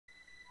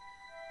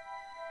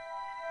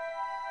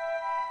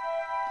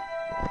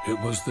It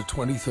was the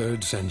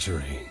 23rd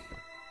century,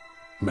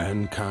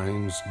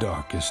 mankind's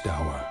darkest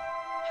hour.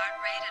 Heart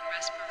rate and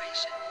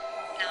respiration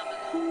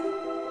nominal.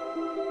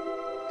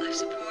 Life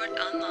support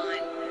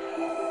online.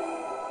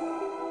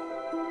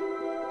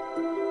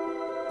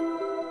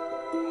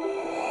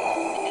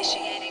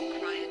 Initiating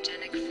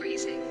cryogenic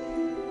freezing.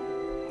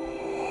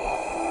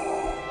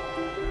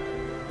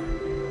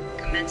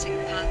 Commencing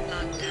pod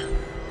lockdown.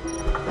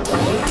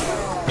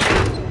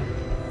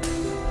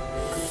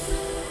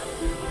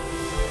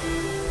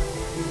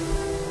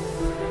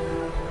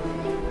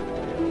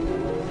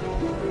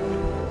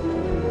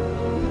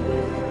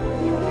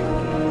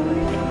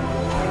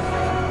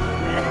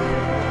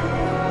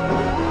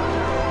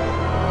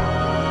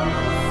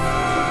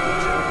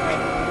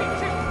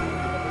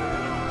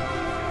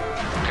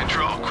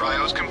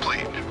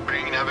 Complete.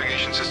 Bringing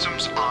navigation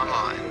systems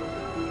online.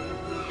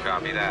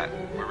 Copy that.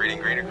 We're reading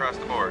green across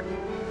the board.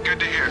 Good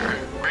to hear.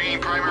 Bringing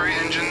primary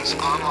engines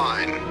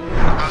online.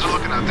 How's it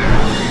looking out there?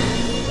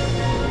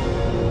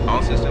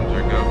 All systems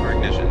are go for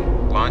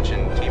ignition. Launch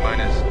in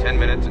T-minus 10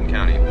 minutes and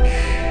counting.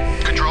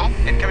 Control?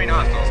 Incoming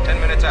hostiles, 10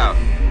 minutes out.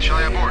 Shall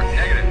I abort?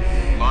 Negative.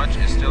 Launch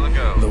is still a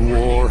go. The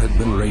war had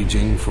been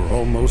raging for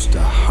almost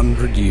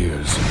 100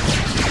 years.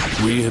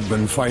 We had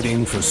been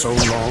fighting for so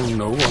long,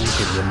 no one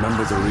could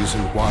remember the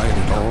reason why it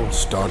had all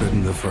started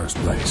in the first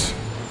place.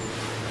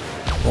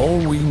 All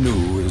we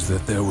knew is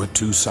that there were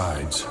two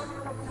sides,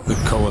 the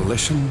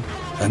Coalition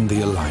and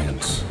the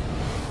Alliance.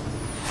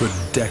 For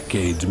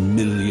decades,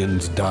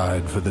 millions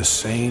died for the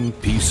same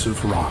piece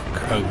of rock,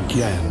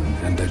 again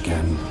and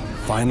again.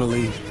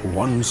 Finally,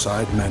 one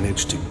side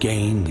managed to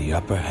gain the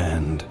upper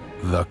hand,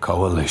 the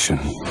Coalition.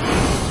 Coalition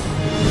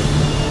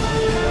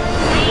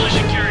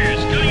carriers,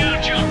 cutting out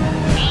a jump.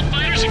 All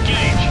fighters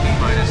engage.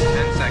 T-minus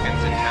 10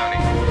 seconds and counting.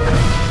 9,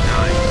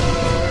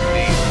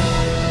 8,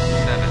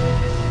 7,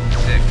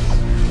 6,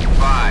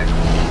 5,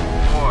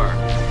 4,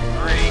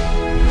 3,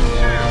 2,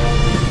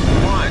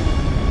 1.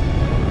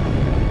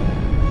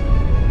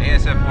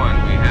 ASF-1,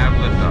 we have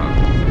liftoff.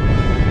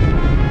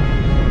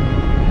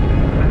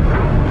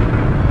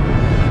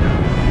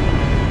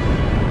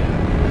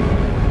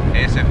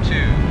 ASF-2,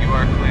 you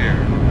are clear.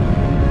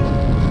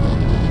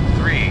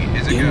 3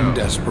 is a go. In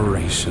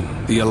desperation,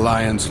 the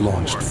Alliance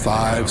launched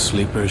 5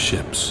 sleeper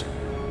ships.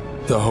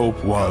 The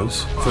hope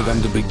was for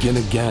them to begin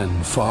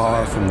again,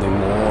 far from the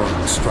war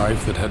and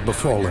strife that had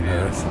befallen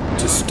Earth,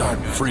 to start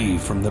free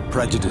from the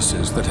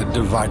prejudices that had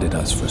divided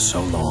us for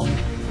so long.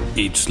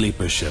 Each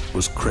sleeper ship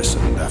was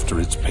christened after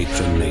its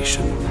patron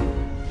nation.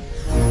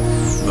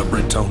 The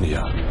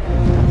Britannia,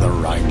 the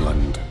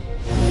Rhineland,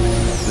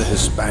 the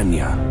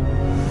Hispania,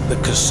 the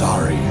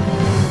Kasari,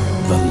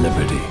 the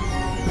Liberty.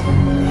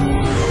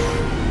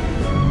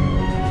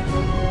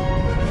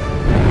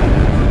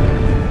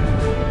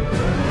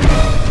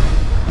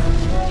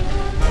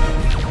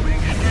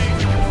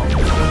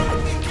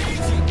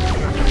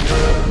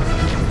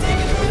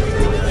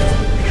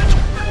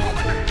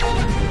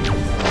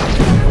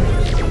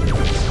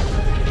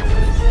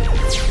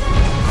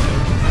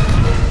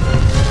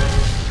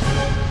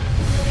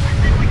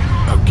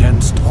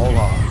 Against all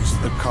odds,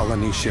 the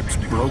colony ships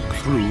broke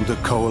through the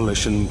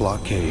Coalition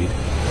blockade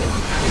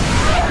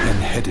and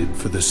headed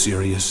for the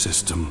Sirius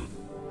system.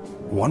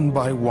 One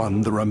by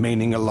one, the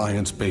remaining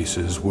Alliance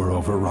bases were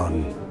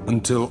overrun,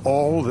 until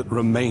all that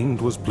remained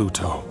was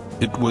Pluto.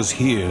 It was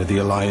here the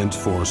Alliance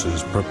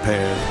forces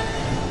prepared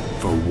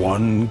for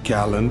one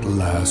gallant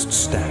last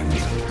stand.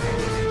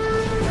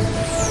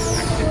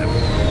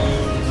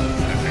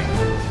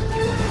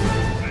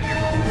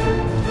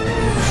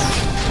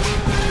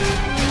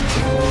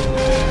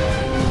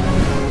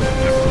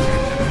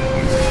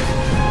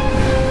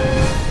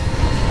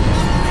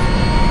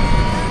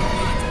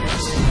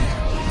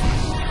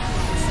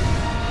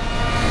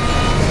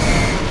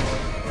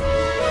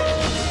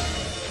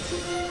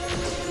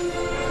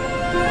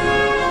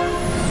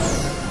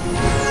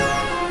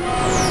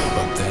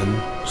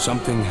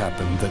 Something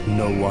happened that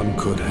no one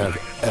could have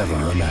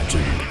ever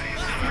imagined.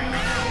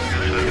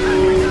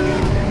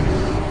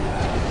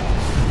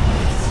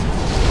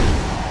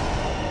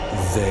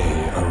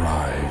 They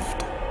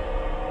arrived.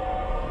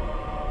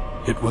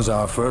 It was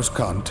our first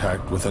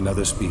contact with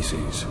another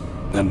species,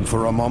 and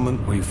for a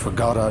moment we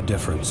forgot our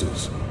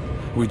differences.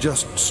 We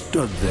just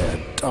stood there,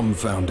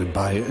 dumbfounded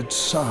by its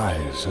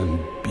size and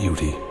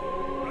beauty.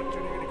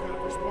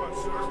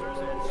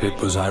 It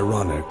was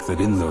ironic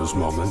that in those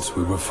moments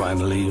we were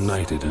finally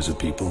united as a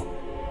people.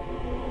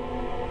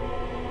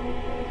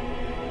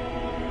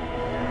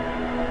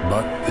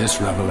 But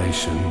this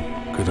revelation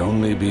could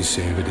only be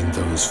savored in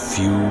those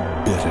few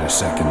bitter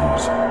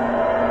seconds.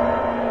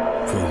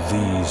 For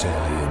these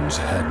aliens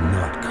had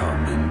not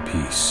come in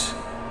peace.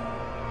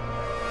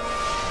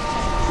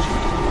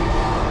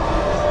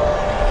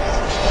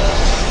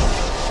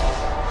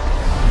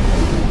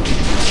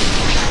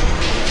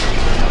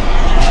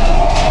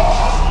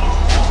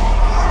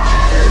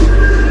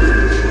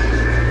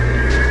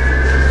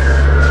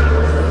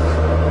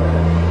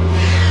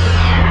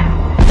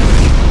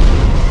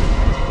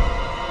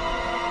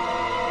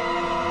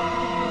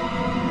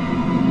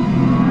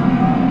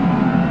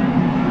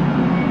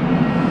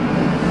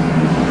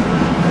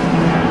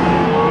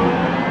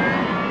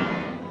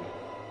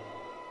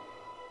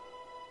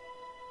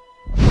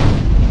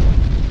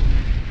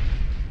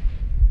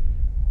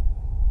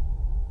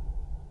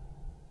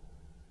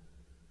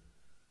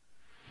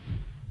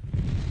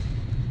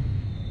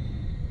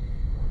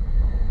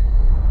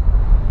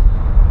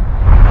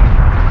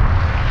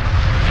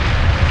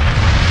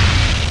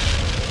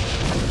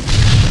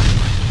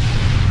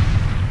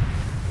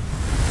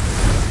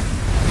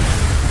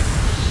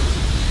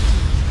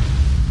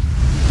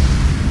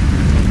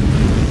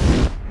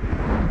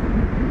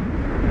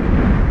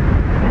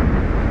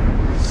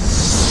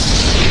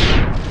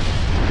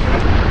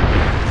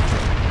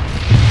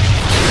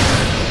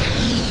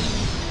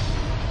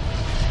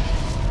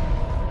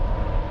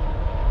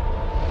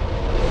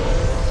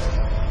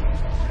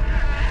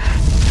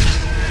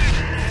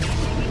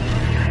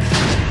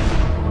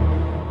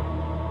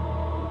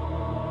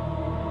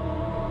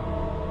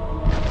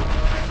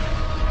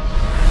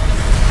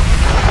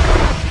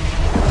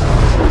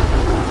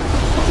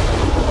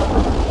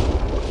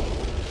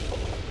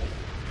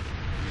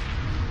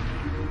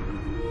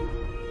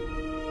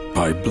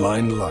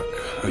 blind luck,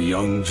 a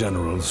young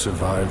general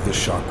survived the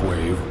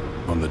shockwave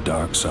on the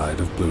dark side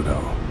of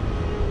Pluto.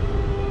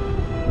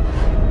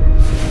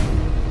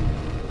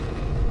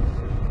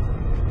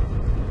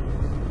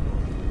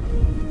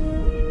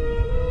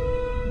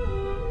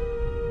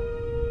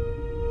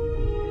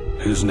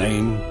 His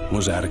name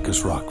was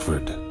Atticus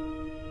Rockford.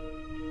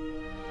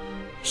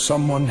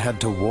 Someone had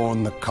to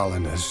warn the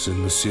colonists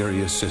in the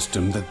Sirius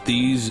system that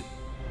these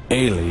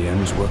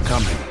aliens were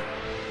coming.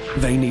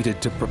 They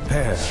needed to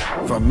prepare,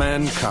 for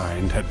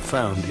mankind had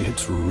found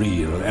its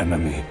real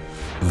enemy,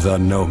 the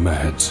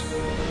Nomads.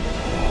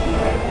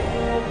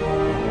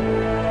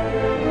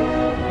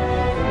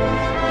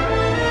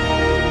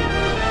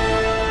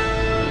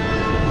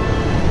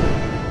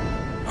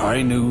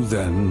 I knew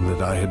then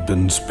that I had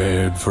been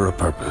spared for a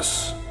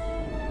purpose.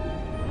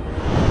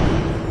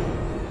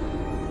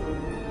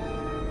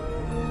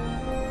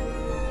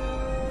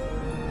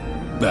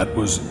 That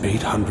was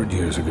 800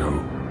 years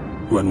ago,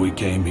 when we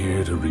came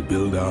here to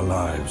rebuild our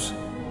lives.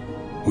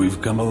 We've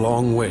come a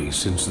long way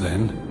since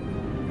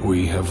then.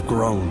 We have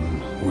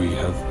grown, we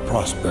have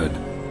prospered,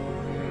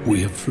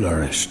 we have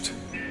flourished.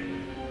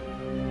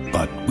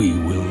 But we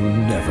will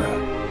never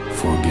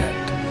forget.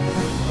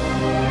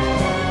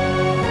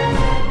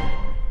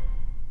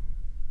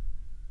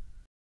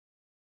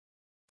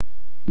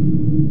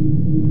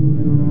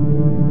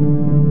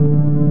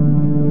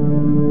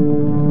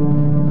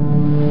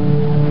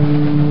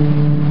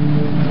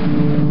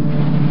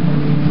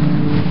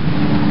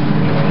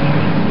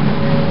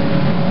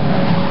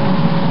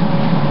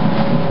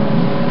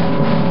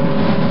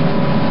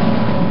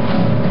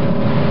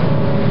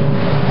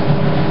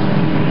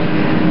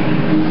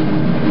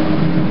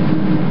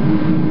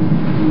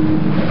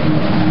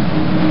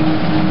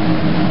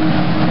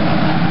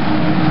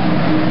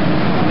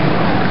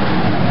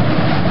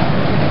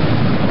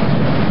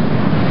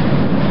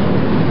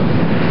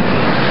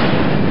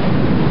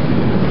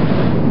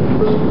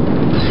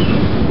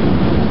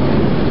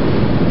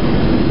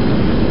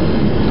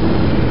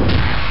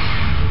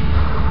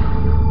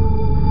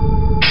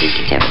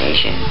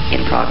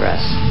 In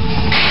progress.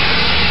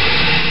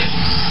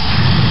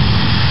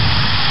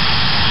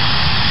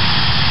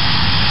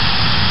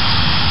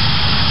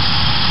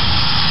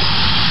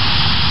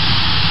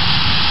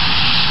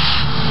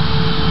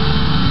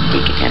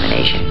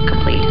 Decontamination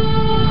complete.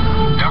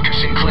 Dr.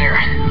 Sinclair,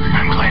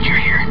 I'm glad you're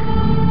here.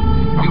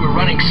 We were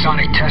running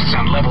sonic tests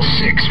on level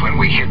 6 when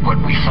we hit what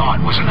we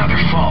thought was another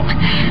fault.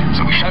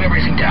 So we shut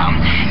everything down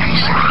and we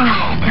set the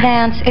probe.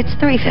 Vance, it's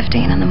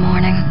 3:15 in the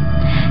morning.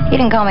 You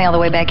didn't call me all the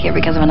way back here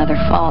because of another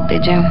fault,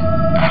 did you?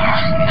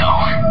 No.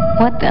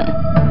 What then?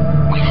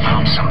 We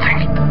found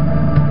something.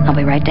 I'll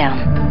be right down.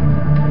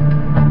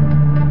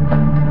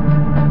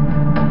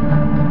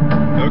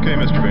 Okay,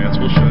 Mr. Vance,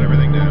 we'll shut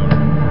everything down.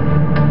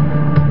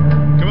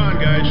 Come on,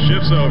 guys,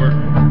 shift's over.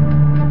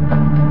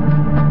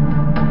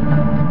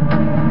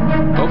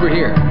 Over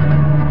here.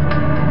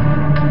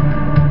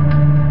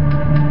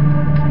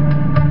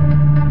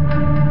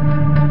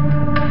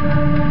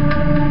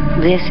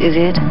 This is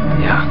it?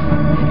 Yeah.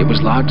 It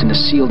was locked in a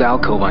sealed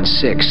alcove on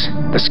 6.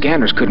 The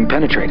scanners couldn't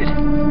penetrate it.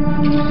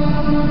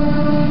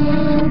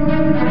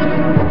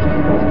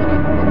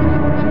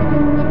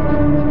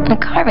 The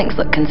carvings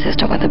look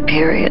consistent with the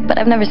period, but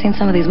I've never seen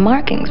some of these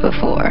markings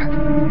before.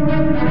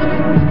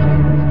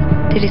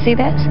 Did you see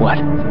this? What?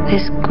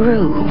 This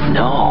groove.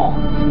 No.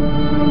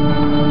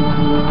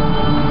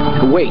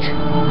 Wait.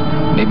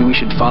 Maybe we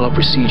should follow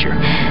procedure.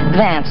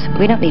 Vance,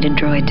 we don't need a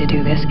droid to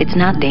do this. It's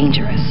not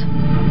dangerous.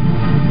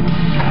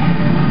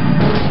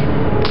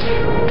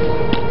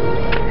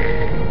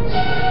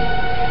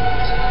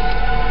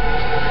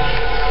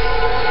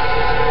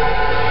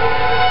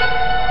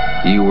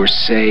 You were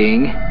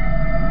saying?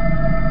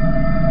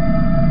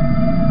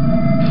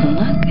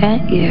 Look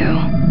at you.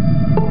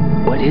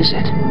 What is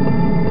it?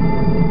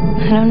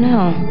 I don't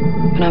know,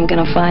 but I'm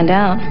gonna find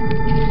out.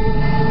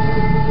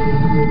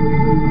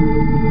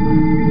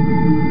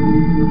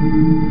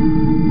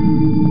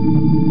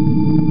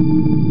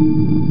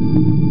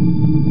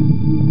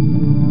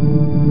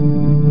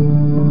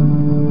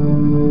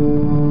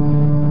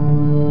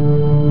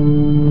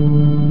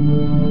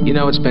 You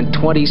know, it's been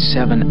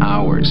 27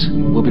 hours.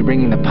 We'll be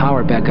bringing the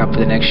power back up for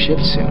the next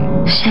shift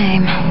soon.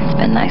 Shame. It's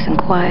been nice and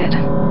quiet.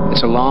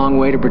 It's a long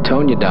way to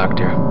Bretonia,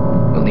 Doctor.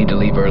 We'll need to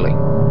leave early.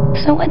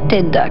 So what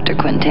did Dr.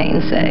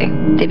 Quintain say?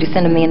 Did you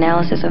send him the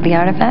analysis of the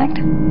artifact?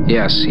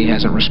 Yes, he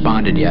hasn't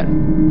responded yet.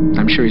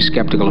 I'm sure he's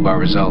skeptical of our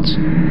results.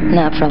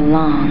 Not for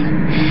long.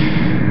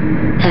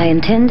 I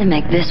intend to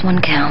make this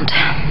one count.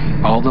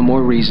 All the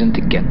more reason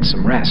to get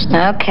some rest.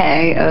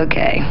 Okay.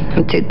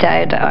 I'm too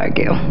tired to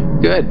argue.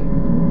 Good.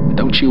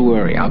 Don't you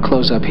worry, I'll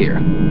close up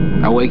here.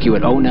 I'll wake you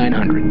at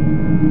 0900.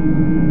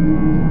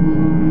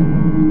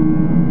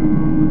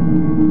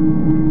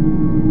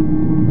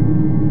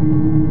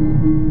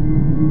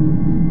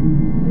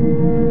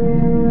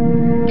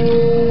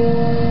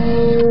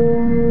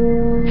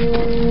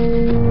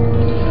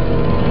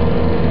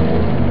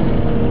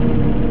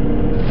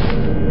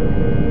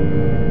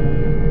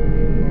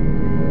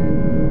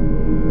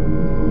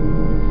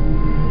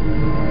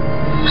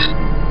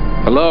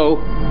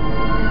 Hello?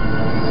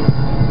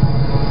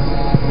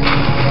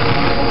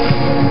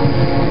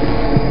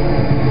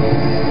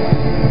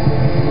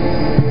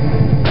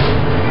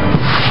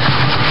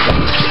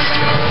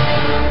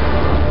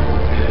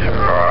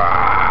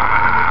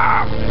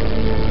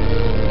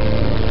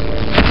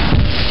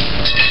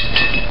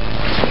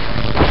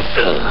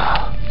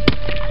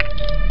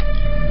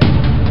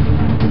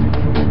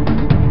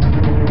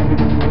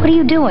 What are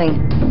you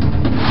doing?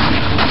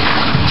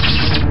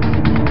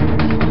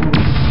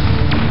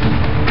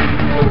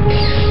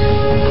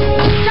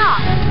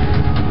 Stop!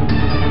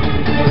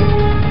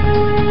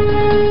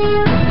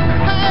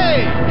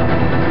 Hey!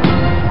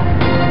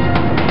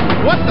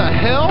 What the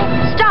hell?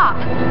 Stop!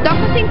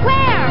 Dr.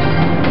 Sinclair!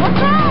 What's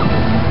wrong?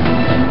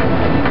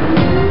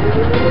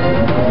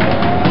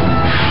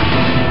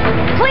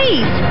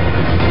 Please!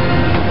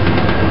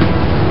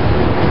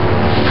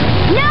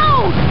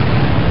 No!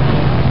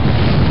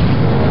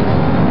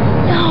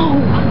 No!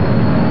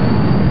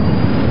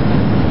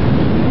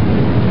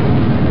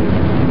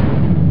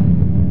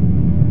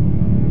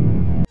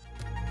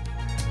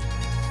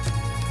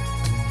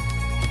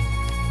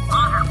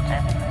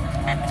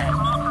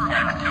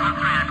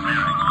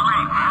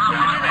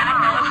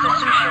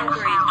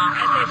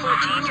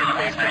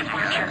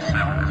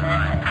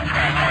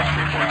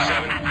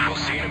 We'll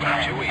see in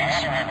about 2 weeks.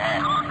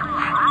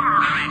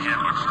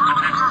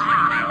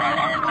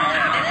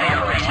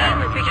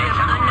 We're picking up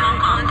unknown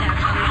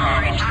contacts on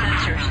long-range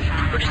sensors.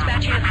 We're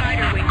dispatching a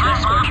fighter wing to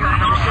escort you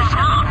out of the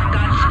system.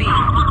 Godspeed.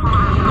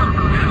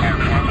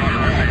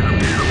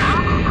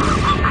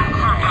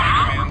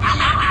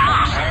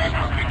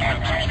 We're picking up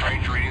some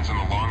strange readings on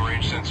the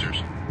long-range sensors.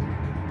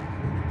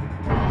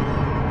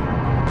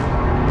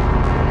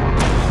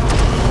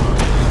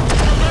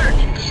 Alert!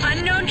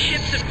 Unknown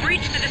ships have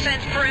breached the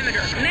defense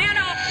perimeter. Man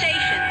off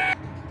station!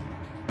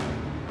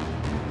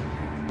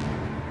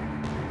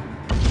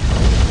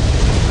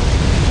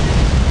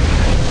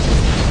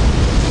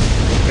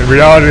 In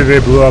reality, they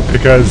blew up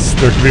because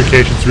their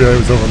communications relay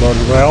was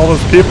overloaded by all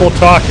those people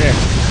talking.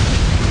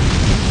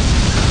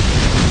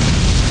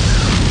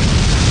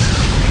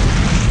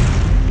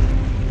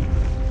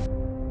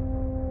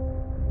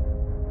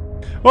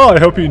 Well, I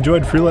hope you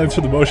enjoyed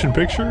Freelancer the motion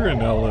picture,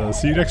 and I'll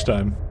see you next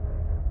time.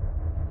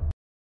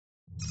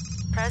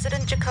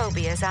 President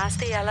Jacoby has asked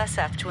the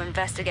LSF to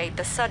investigate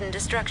the sudden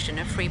destruction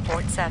of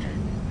Freeport 7.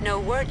 No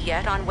word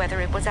yet on whether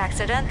it was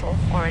accidental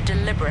or a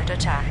deliberate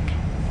attack.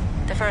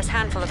 The first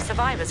handful of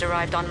survivors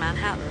arrived on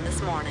Manhattan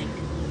this morning.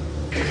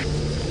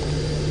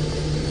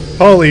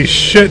 Holy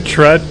shit,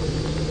 Tread.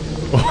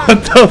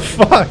 What the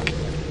fuck?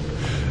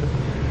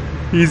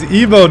 He's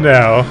emo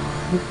now.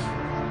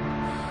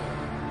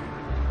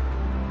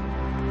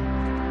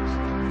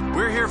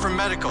 We're here for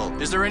medical.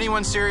 Is there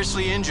anyone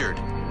seriously injured?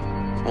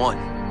 One.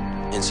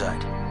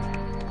 Inside.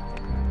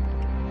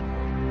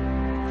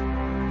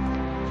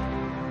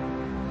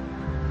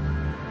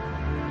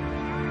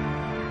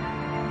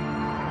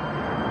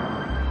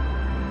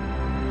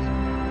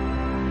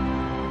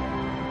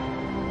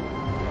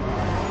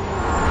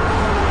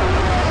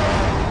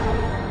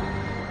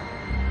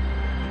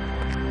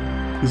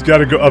 He's got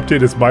to go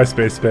update his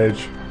MySpace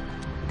page.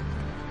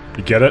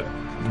 You get it?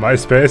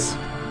 MySpace?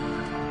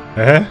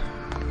 Eh?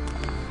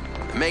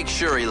 Make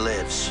sure he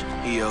lives.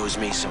 He owes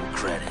me some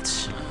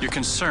credits. Your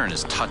concern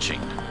is touching.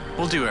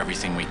 We'll do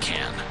everything we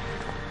can.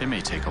 It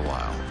may take a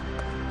while.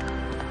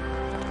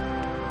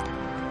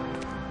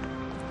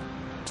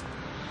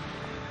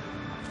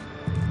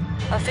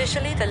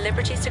 Officially, the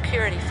Liberty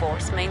Security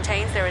Force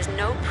maintains there is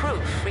no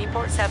proof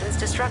Freeport 7's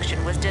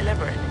destruction was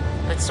deliberate,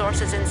 but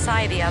sources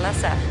inside the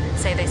LSF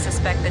say they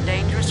suspect the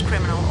dangerous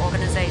criminal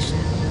organization,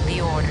 the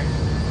Order.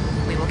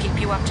 We will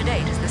keep you up to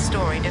date as the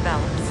story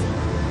develops.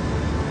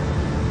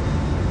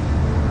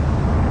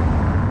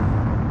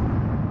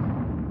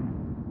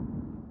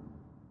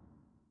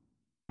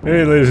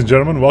 Hey ladies and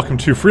gentlemen, welcome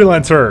to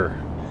Freelancer.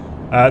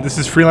 This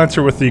is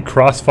Freelancer with the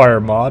CROSSFIRE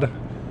mod.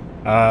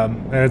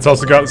 And it's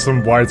also got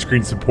some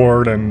widescreen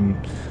support and,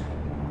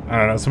 I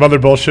don't know, some other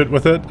bullshit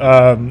with it.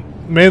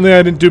 Mainly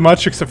I didn't do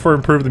much except for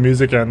improve the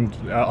music and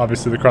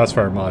obviously the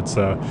CROSSFIRE mod.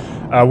 So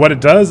what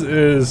it does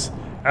is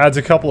adds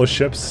a couple of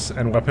ships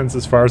and weapons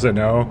as far as I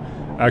know.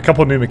 A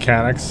couple of new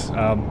mechanics,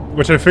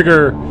 which I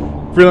figure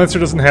Freelancer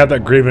doesn't have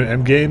that great of an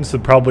end game, so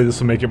probably this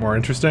will make it more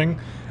interesting.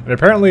 And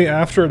apparently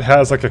after it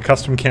has like a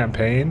custom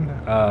campaign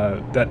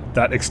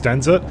that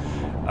extends it.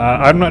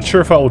 I'm not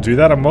sure if I will do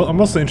that. I'm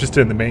mostly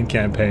interested in the main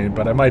campaign,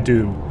 but I might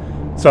do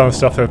some of the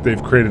stuff that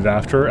they've created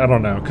after. I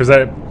don't know, because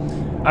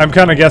I'm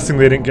kind of guessing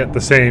they didn't get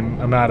the same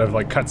amount of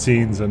like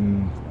cutscenes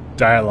and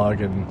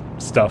dialogue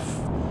and stuff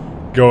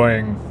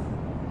going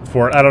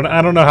for it. I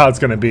don't know how it's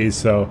going to be,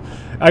 so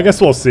I guess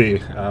we'll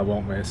see,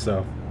 won't we?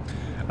 So,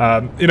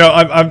 you know,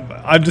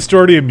 I'm just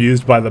already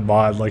amused by the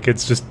mod. Like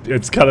it's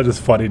kind of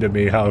just funny to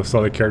me how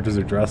some of the characters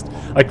are dressed.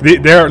 Like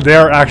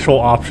they're actual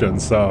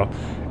options. So,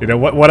 you know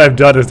what I've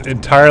done is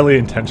entirely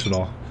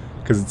intentional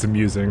because it's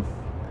amusing.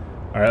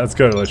 All right, let's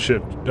go to the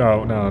ship.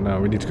 Oh no,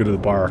 we need to go to the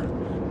bar.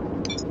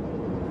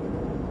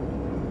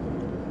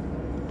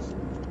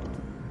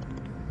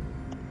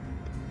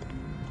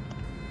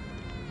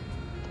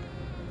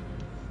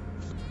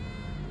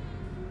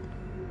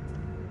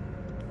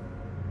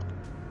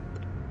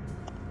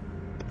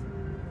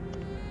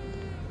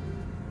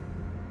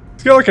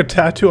 He's got like a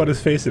tattoo on his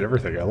face and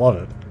everything. I love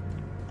it.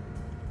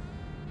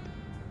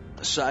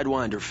 A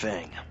Sidewinder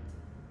Fang.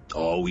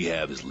 All we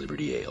have is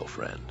Liberty Ale,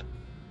 friend.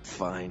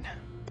 Fine.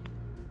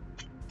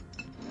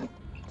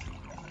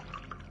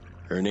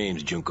 Her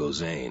name's Junko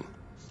Zane.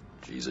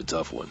 She's a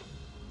tough one.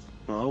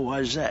 Oh,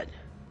 why's that?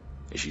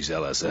 She's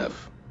LSF.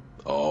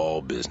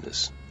 All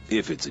business.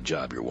 If it's a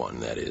job you're wanting,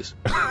 that is.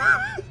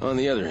 On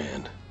the other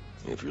hand,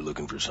 if you're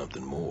looking for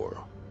something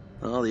more...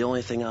 Well, the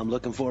only thing I'm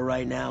looking for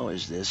right now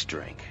is this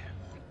drink.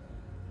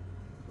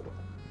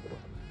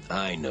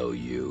 I know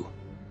you.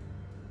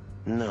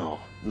 No,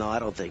 I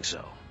don't think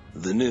so.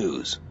 The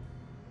news.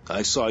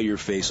 I saw your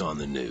face on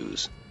the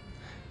news.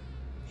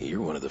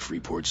 You're one of the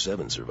Freeport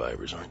 7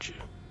 survivors, aren't you?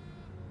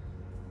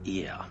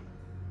 Yeah.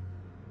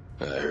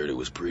 I heard it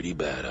was pretty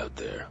bad out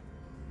there.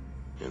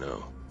 You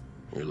know,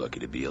 you're lucky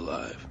to be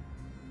alive.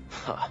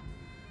 Huh.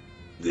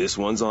 This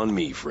one's on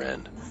me,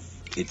 friend.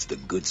 It's the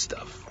good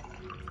stuff.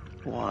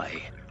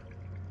 Why?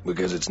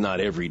 Because it's not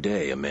every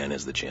day a man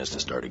has the chance to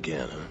start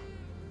again, huh?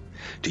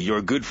 To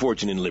your good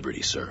fortune and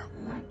liberty, sir.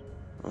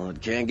 Well,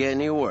 it can't get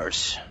any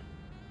worse.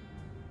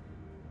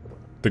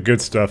 The good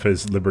stuff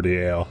is Liberty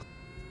Ale.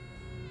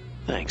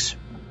 Thanks.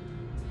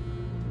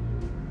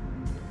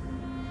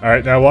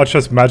 Alright, now watch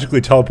us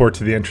magically teleport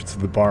to the entrance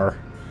of the bar.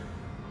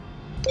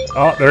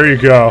 Oh, there you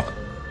go.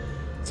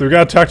 So we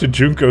gotta talk to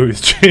Junko,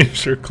 who's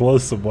changed her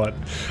clothes somewhat.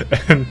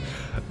 And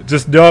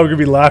just know I'm gonna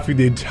be laughing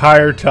the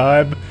entire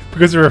time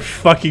because of her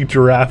fucking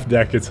giraffe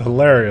neck. It's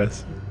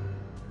hilarious.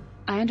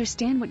 I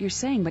understand what you're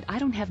saying, but I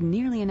don't have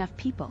nearly enough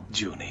people.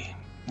 Junie,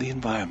 the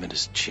environment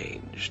has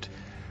changed.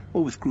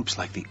 Well, with groups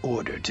like the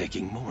Order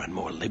taking more and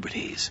more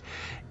liberties,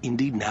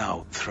 indeed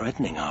now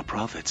threatening our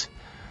profits,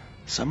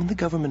 some in the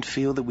government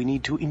feel that we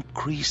need to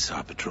increase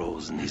our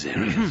patrols in these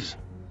areas.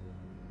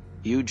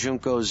 You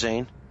Junko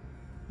Zane?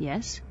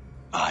 Yes?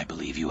 I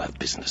believe you have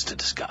business to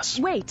discuss.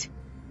 Wait!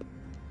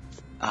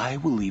 I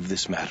will leave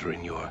this matter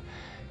in your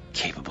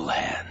capable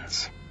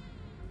hands.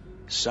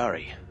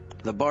 Sorry.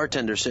 The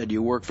bartender said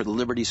you work for the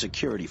Liberty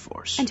Security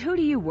Force. And who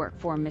do you work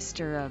for,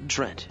 Mr.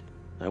 Trent.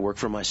 I work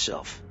for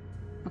myself.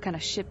 What kind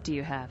of ship do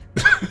you have?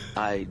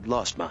 I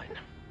lost mine.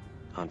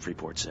 On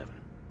Freeport 7.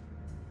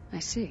 I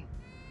see.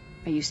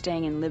 Are you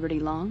staying in Liberty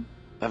long?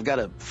 I've got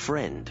a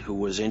friend who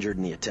was injured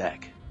in the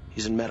attack.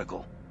 He's in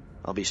medical.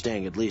 I'll be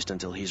staying at least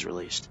until he's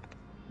released.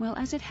 Well,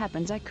 as it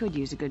happens, I could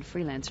use a good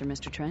freelancer,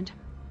 Mr. Trent.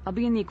 I'll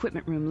be in the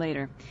equipment room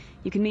later.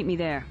 You can meet me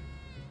there.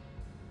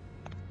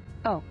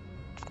 Oh,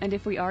 and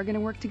if we are going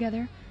to work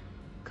together,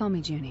 call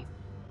me Junie.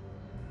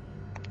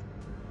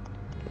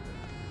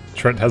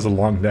 Trent has a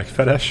long neck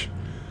fetish.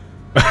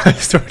 I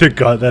swear to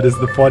God, that is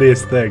the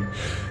funniest thing.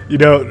 You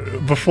know,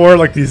 before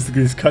like these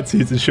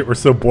cutscenes and shit were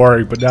so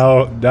boring, but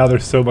now they're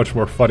so much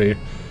more funny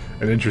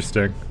and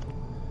interesting.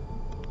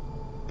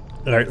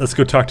 All right, let's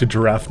go talk to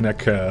Giraffe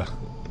Neck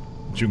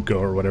Junko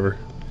or whatever.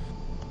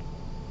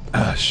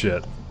 Ah,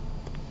 shit.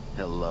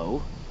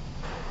 Hello?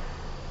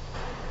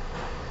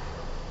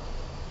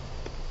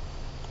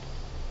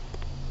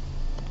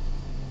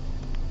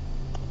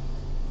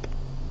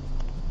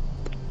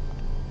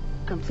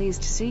 I'm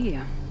pleased to see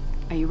you.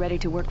 Are you ready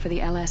to work for the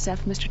LSF,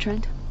 Mr.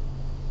 Trent?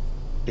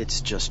 It's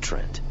just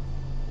Trent.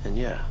 And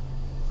yeah,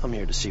 I'm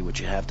here to see what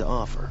you have to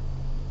offer.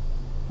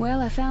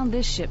 Well, I found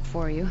this ship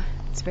for you.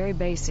 It's very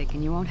basic,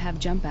 and you won't have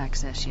jump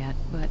access yet,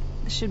 but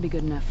this should be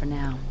good enough for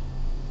now.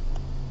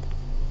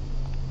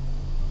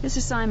 This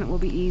assignment will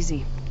be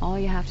easy. All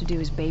you have to do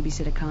is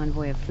babysit a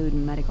convoy of food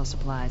and medical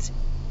supplies.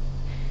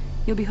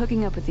 You'll be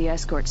hooking up with the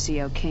escort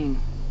CO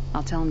King.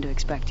 I'll tell him to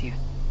expect you.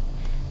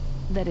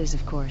 That is,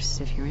 of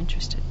course, if you're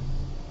interested.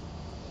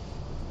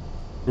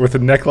 With a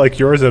neck like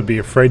yours, I'd be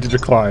afraid to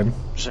decline.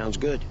 Sounds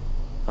good.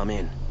 I'm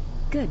in.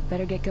 Good,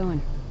 better get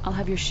going. I'll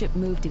have your ship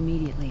moved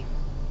immediately.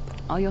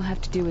 All you'll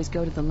have to do is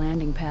go to the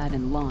landing pad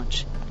and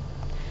launch.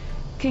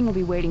 King will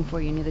be waiting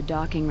for you near the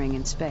docking ring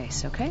in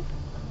space, okay?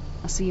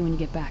 I'll see you when you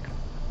get back.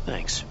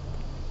 Thanks.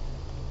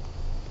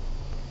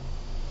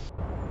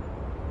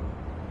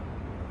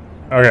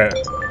 Okay,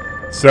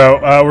 so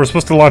we're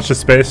supposed to launch to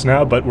space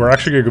now, but we're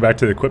actually going to go back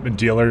to the equipment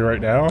dealer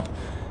right now.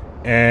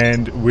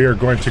 And we are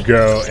going to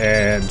go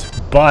and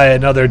buy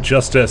another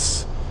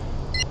Justice.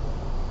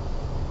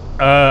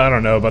 I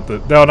don't know about the...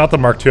 No, not the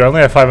Mark II. I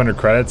only have 500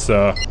 credits,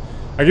 so...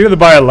 I can either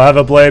buy a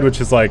Lava Blade, which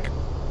is like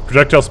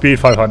projectile speed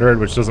 500,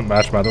 which doesn't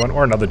match my other one,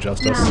 or another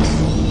Justice.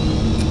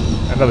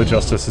 Another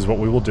Justice is what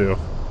we will do.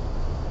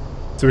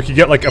 So we can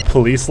get like a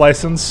police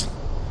license.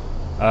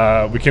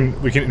 We can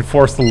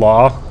enforce the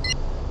law.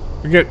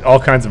 We can get all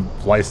kinds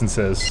of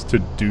licenses to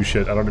do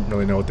shit. I don't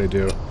really know what they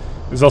do.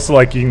 There's also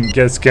like you can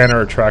get a scanner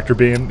or a tractor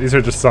beam. These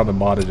are just some of the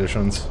mod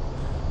editions.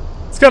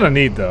 It's kind of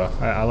neat though.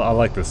 I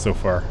like this so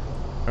far.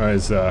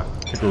 Anyways, I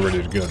think we're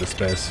ready to go to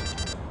space.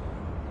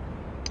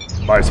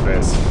 My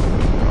space.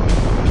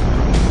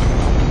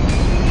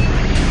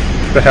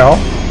 The hell?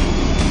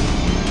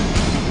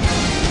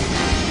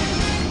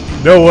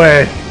 No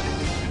way.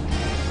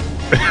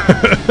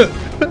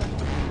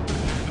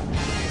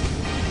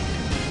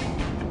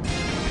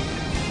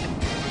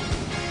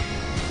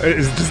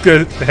 Is it just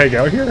gonna hang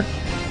out here?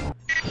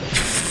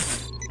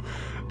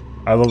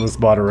 I love this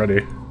mod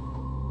already.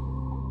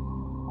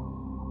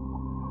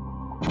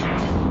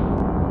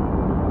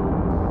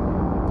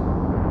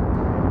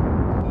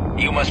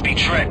 You must be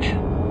Trent.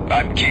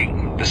 I'm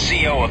King, the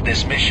CO of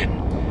this mission.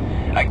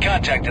 I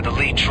contacted the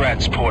lead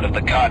transport of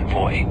the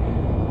convoy.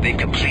 They've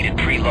completed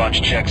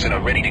pre-launch checks and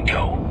are ready to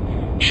go.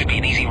 Should be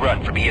an easy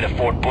run from here to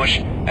Fort Bush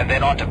and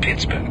then on to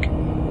Pittsburgh.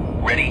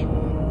 Ready?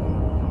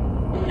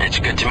 It's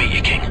good to meet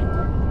you, King.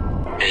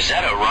 Is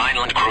that a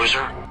Rhineland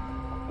cruiser?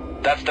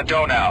 That's the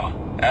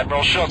Donau,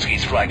 Admiral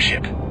Schultzky's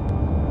flagship.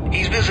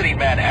 He's visiting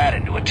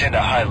Manhattan to attend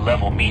a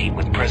high-level meeting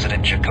with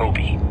President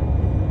Jacoby.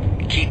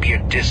 Keep your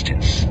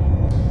distance.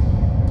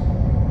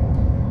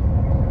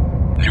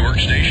 Newark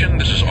Station,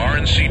 this is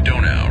RNC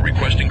Donau,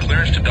 requesting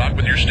clearance to dock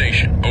with your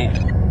station.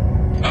 Over.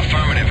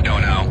 Affirmative,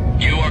 Donau.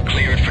 You are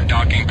cleared for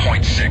docking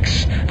point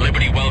 6.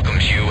 Liberty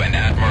welcomes you and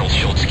Admiral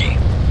Schultzky.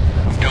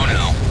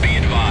 Donau, be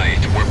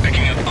advised, we're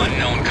picking up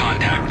unknown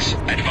contacts.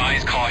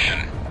 Advise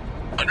caution.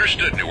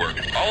 Understood, Newark.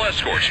 All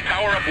escorts,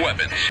 power up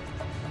weapons.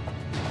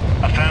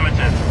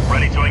 Affirmative.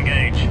 Ready to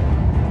engage.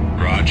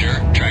 Roger.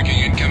 Tracking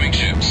incoming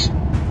ships.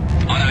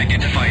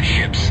 Unidentified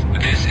ships.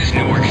 This is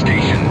Newark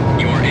Station.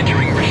 You are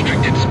entering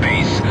restricted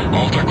space.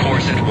 Alter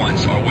course at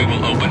once or we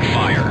will open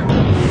fire.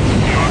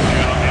 Newark, do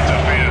not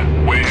interfere.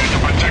 We're here to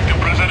protect the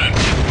President.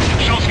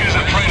 Schultzky is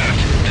a traitor.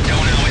 The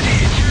Donau is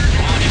hit.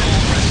 Launch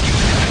all rescue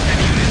and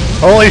defensive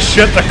units. Holy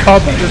shit, the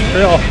combat is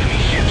real.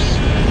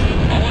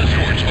 All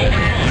escorts,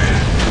 open fire.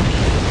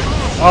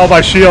 Oh,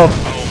 my shield.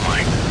 Oh my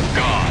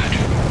god.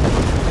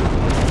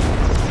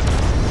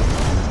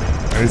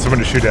 I need someone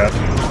to shoot at.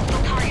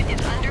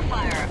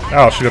 Oh,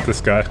 I'll shoot up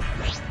this guy.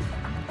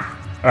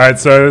 Alright,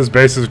 so this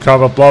base is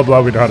combat, blah blah,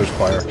 we know how to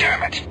fire.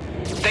 Damn it!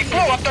 They blew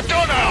up the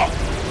Donau!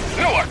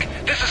 Newark,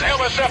 this is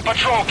LSF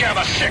Patrol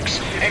Gamma 6.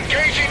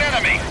 Engaging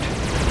enemy!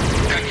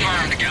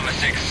 Confirmed, Gamma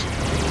 6.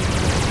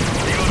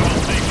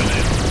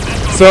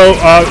 So,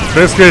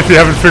 basically, if you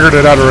haven't figured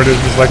it out already,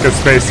 this is like a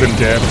space sim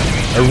game.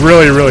 A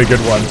really, really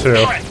good one,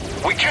 too.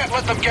 We can't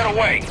let them get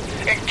away!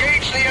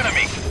 Engage the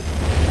enemy!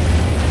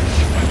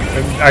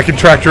 And I can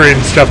track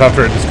terrain stuff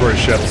after it destroys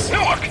ships.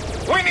 Newark,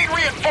 we need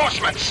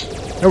reinforcements!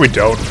 No, we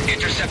don't.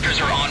 Interceptors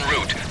are en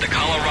route. The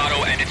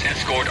Colorado and its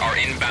escort are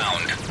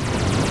inbound.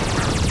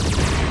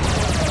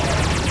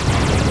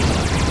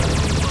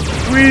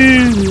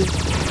 Whee!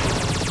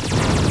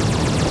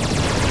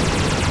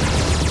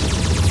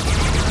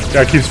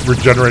 Guy keeps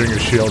regenerating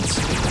his shields.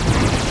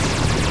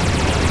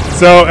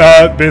 So,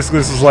 basically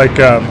this is like,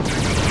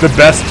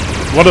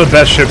 one of the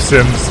best ship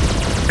sims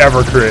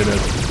ever created.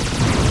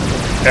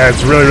 And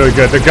it's really, really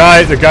good. The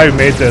guy who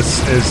made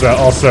this is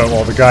also,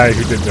 well, the guy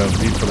who did the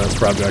lead for this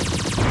project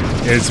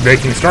is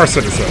making Star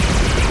Citizen,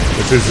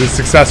 which is his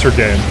successor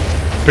game,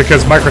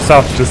 because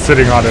Microsoft is just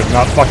sitting on it and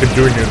not fucking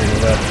doing anything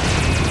with it.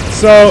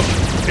 So,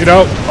 you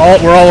know,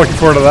 we're all looking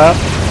forward to that.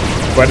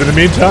 But in the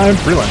meantime,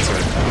 Freelancer.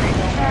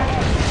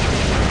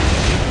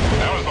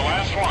 That was the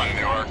last one,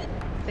 Newark.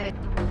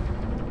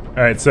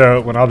 Alright,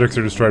 so when objects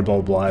are destroyed,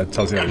 blah, blah, blah, it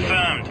tells you how to load.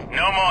 Confirmed.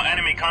 No more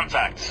enemy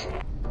contacts.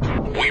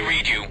 We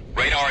read you.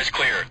 Radar is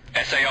clear.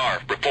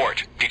 SAR,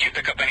 report. Did you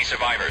pick up any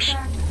survivors?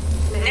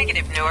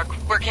 Negative, Newark.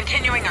 We're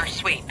continuing our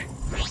sweep.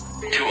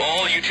 To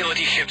all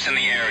utility ships in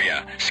the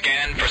area,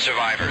 scan for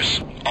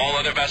survivors. All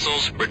other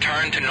vessels,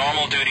 return to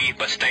normal duty,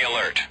 but stay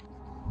alert.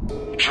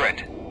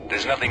 Trent,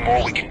 there's nothing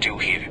more we can do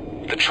here.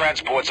 The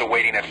transports are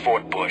waiting at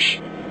Fort Bush.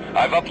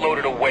 I've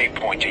uploaded a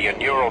waypoint to your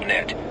neural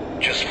net.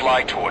 Just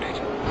fly toward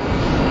it.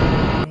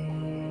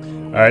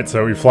 Alright,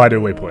 so we fly to a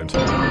waypoint.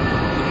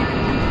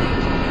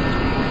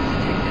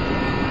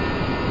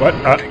 What?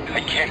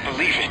 I can't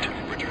believe it.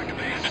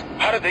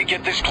 How did they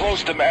get this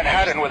close to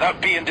Manhattan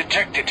without being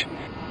detected?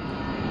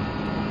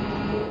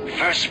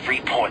 First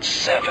Freeport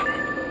 7.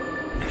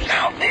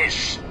 Now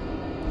this.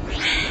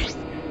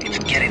 It's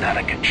getting out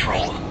of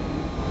control.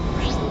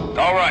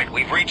 Alright,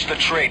 we've reached the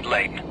trade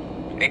lane.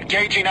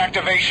 Engaging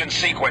activation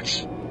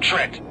sequence.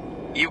 Trent,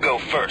 you go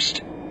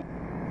first.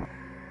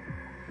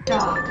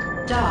 Dock.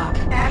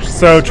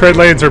 So trade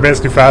lanes are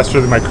basically faster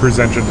than my cruise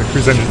engine. The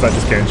cruise engines I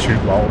just can't shoot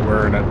while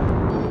we're in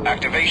it.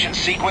 Activation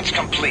sequence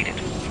completed.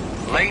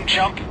 Lane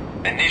jump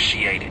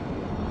initiated.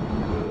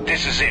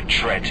 This is it,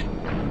 Trent.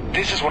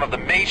 This is one of the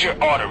major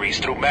arteries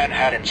through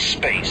Manhattan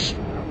space.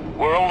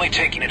 We're only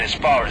taking it as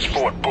far as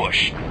Fort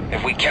Bush.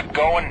 If we kept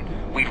going,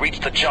 we'd reach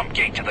the jump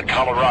gate to the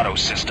Colorado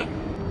system.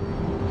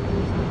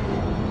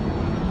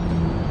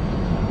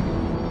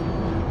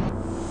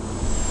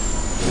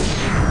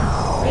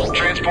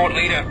 Transport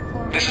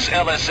leader, this is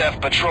LSF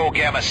Patrol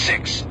Gamma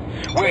 6.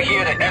 We're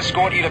here to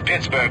escort you to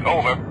Pittsburgh,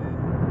 over.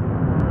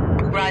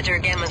 Roger,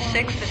 Gamma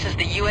 6, this is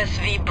the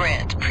USV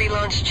Brant.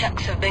 Pre-launch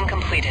checks have been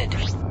completed.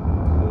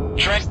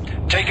 Trent,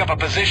 take up a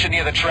position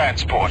near the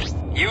transport.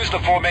 Use the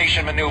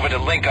formation maneuver to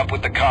link up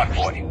with the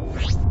convoy.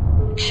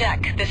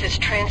 Check. This is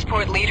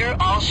transport leader.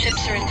 All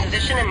ships are in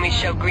position and we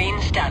show green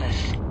status.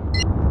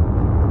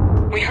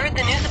 We heard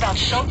the news about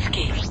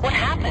Schultzky. What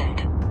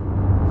happened?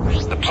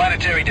 The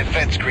planetary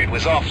defense grid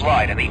was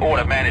offline and the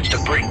order managed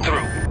to break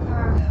through.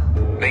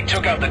 They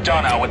took out the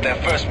Donau with their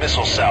first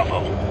missile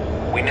salvo.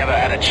 We never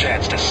had a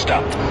chance to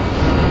stop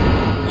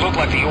them. Looked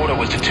like the order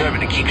was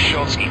determined to keep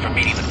Schultzky from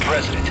meeting the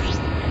president.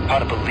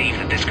 Hard to believe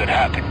that this could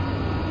happen.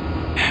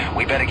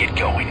 We better get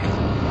going.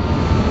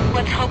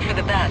 Let's hope for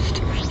the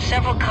best.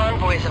 Several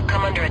convoys have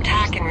come under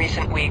attack in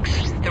recent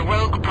weeks. The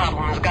rogue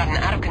problem has gotten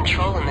out of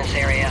control in this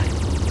area.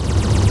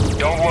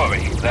 Don't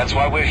worry, that's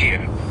why we're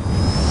here.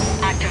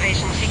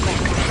 Activation sequence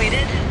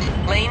completed.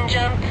 Lane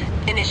jump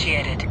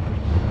initiated.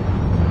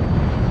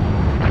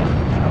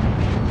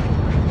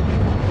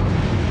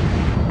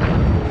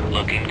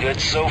 Looking good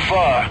so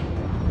far.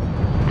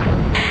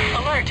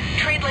 Alert!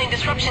 Trade lane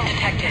disruption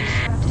detected.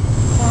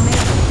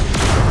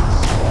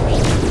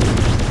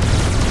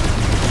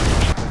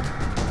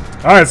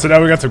 Alright, so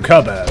now we got some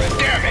combat.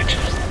 Damn it!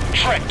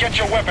 Trent, get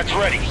your weapons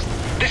ready.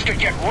 This could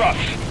get rough.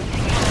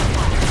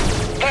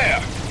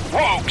 There!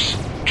 Rogues!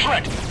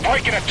 Trent,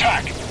 break and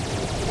attack!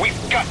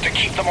 We've got to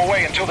keep them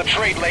away until the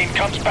trade lane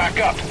comes back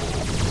up.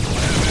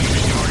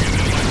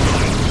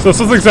 So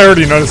some things I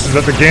already noticed is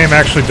that the game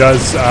actually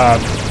does,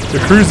 the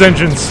cruise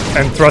engines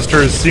and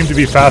thrusters seem to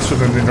be faster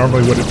than they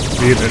normally would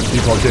be in a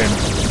default game.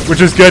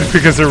 Which is good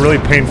because they're really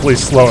painfully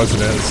slow as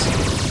it is.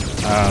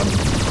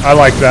 I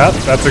like that.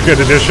 That's a good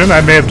addition. I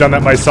may have done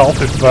that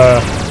myself if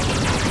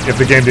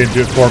the game didn't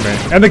do it for me.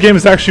 And the game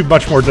is actually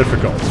much more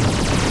difficult.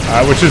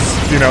 Which is,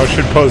 you know,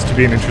 should pose to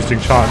be an interesting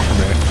challenge for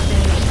me.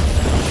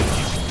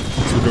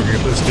 So we'll go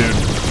get this dude.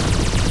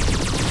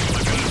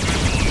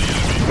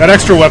 That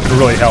extra weapon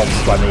really helps,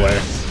 by the way.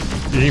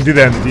 You can do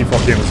that in the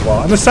default game as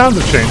well. And the sounds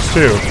have changed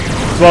too,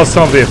 as well as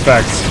some of the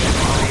effects.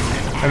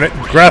 And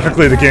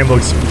graphically the game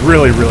looks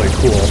really, really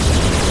cool.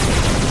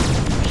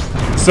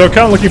 So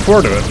kind of looking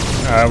forward to it.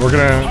 We're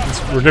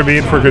gonna be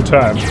in for a good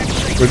time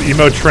with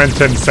Emo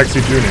Trent and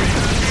Sexy Junie,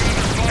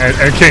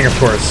 and King, of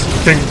course.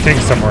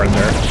 King's somewhere in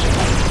there.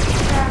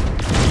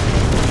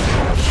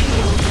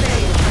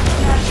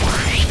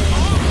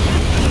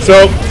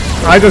 So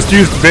I just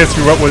used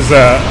basically what was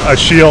a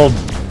shield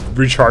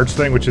recharge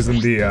thing, which is in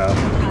the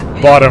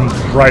bottom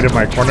right of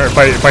my corner. If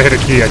I hit a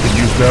key, I can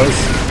use those.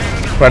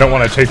 But I don't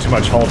want to take too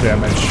much hull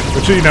damage,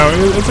 which, you know,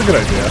 it's a good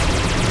idea.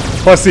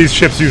 Plus, these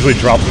ships usually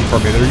drop them for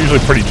me. They're usually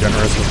pretty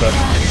generous with it.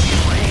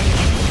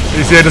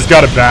 You see, I just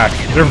got it back.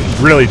 They're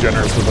really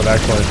generous with it,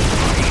 actually.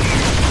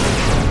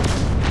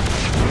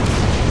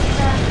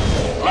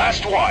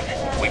 Last one.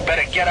 We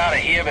better get out of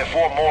here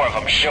before more of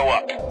them show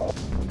up.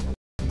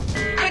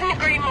 Couldn't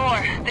agree more.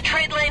 The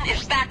trade lane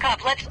is back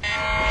up. Let's...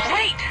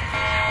 Wait!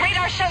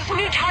 Radar shows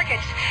new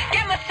targets.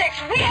 Gamma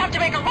 6, we have to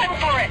make a run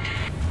for it.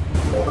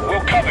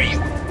 We'll cover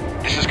you.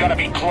 This is gonna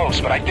be close,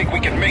 but I think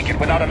we can make it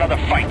without another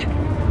fight.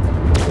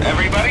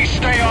 Everybody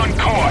stay on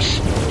course.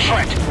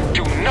 Trent,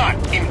 do not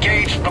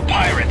engage the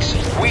pirates.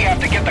 We have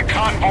to get the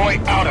convoy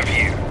out of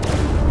here.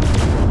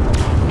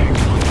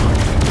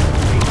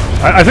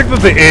 I think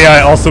that the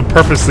AI also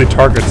purposely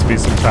targets me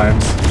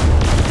sometimes.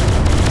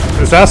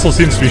 This asshole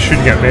seems to be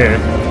shooting at me.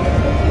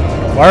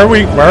 Why are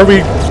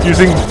we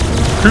using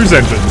cruise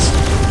engines?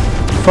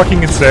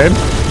 Fucking insane.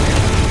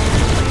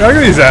 Look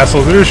at these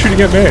assholes, they're just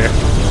shooting at me.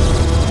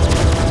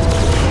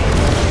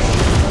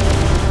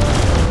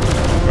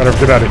 Better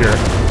get out of here.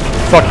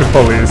 Fuck the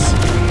police.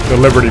 The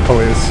Liberty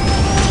Police.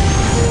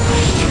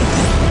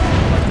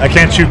 I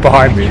can't shoot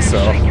behind me,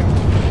 so...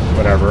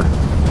 whatever.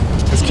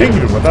 Is King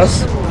even with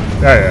us?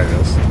 Yeah, he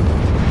is.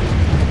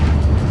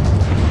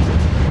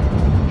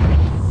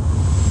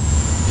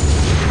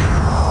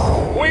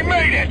 We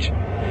made it!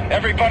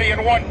 Everybody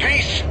in one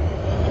piece?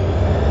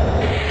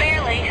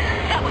 Barely.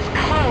 That was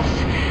close.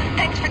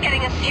 Thanks for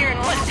getting us here in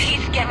one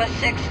piece, Gamma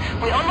 6.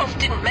 We almost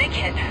didn't make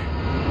it.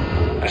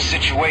 A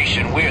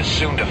situation we're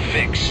soon to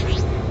fix.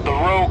 The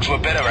rogues were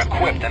better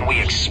equipped than we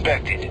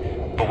expected,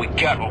 but we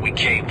got what we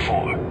came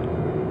for.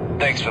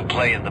 Thanks for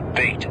playing the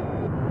bait.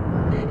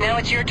 Now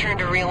it's your turn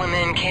to reel him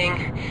in,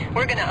 King.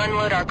 We're gonna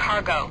unload our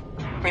cargo.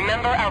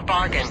 Remember our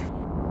bargain.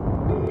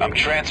 I'm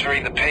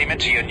transferring the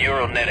payment to your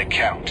neural net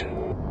account.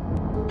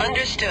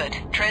 Understood.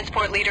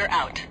 Transport leader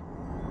out.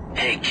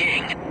 Hey,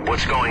 King,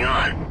 what's going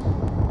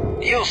on?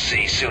 You'll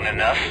see soon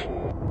enough.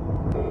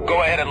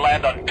 Go ahead and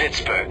land on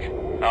Pittsburgh.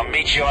 I'll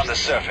meet you on the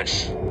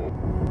surface.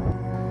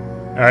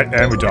 Alright,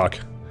 and we dock.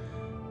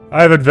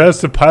 I have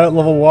advanced to pilot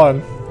level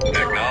 1.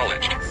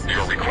 Acknowledged.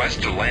 Your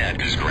request to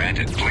land is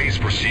granted. Please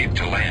proceed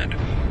to land.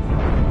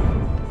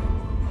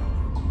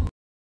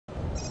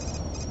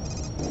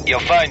 You'll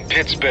find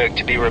Pittsburgh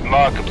to be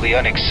remarkably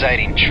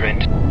unexciting,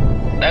 Trent.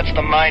 That's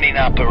the mining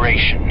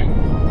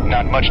operation.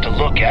 Not much to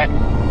look at.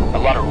 A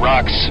lot of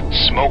rocks,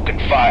 smoke, and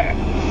fire.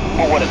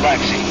 But what it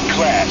lacks in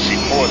class, it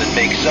more than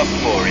makes up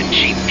for in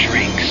cheap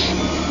drinks.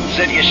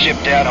 Set your ship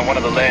down on one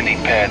of the landing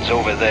pads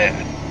over there.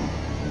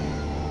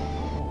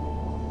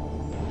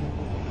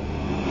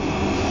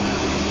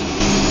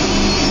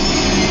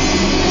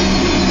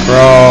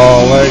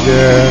 Crawling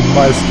in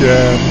my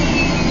skin.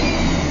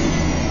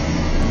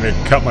 I'm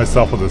gonna cut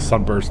myself with a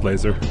sunburst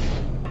laser.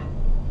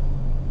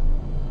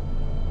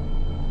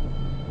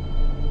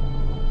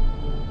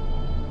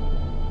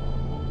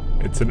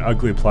 It's an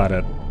ugly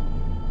planet.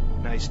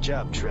 Nice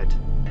job, Trent.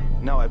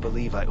 Now I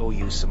believe I owe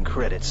you some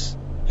credits.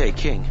 Hey,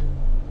 King.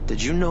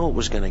 Did you know it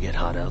was gonna get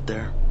hot out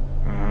there?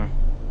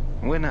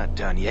 We're not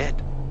done yet.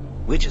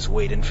 We're just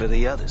waiting for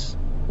the others.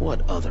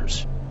 What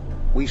others?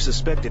 We've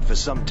suspected for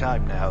some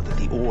time now that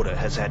the Order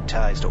has had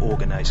ties to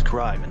organized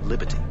crime and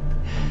Liberty.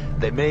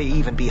 They may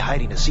even be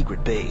hiding a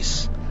secret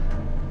base.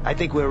 I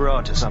think we're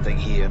on to something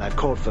here, and I've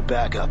called for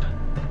backup.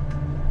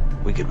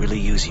 We could really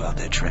use you out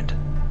there, Trent.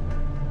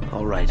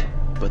 All right,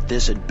 but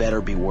this had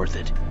better be worth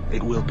it.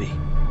 It will be.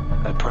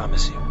 I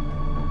promise you.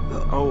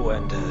 Oh,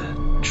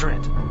 and,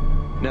 Trent,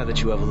 now that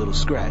you have a little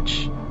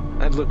scratch,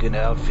 I'd look into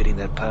outfitting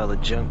that pile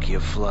of junk you're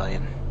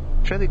flying.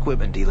 Try the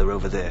equipment dealer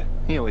over there.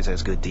 He always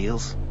has good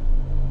deals.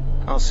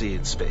 I'll see you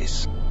in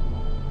space.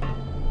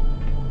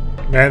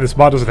 Man, this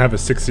mod doesn't have a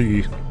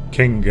 60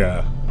 King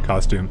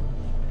costume.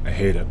 I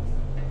hate it.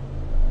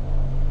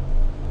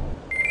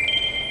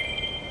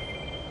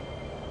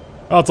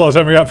 Well, that's all the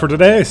time we got for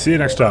today. See you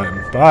next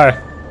time. Bye.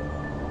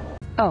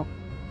 Oh,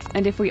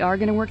 and if we are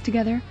gonna work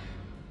together,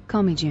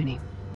 call me Junie.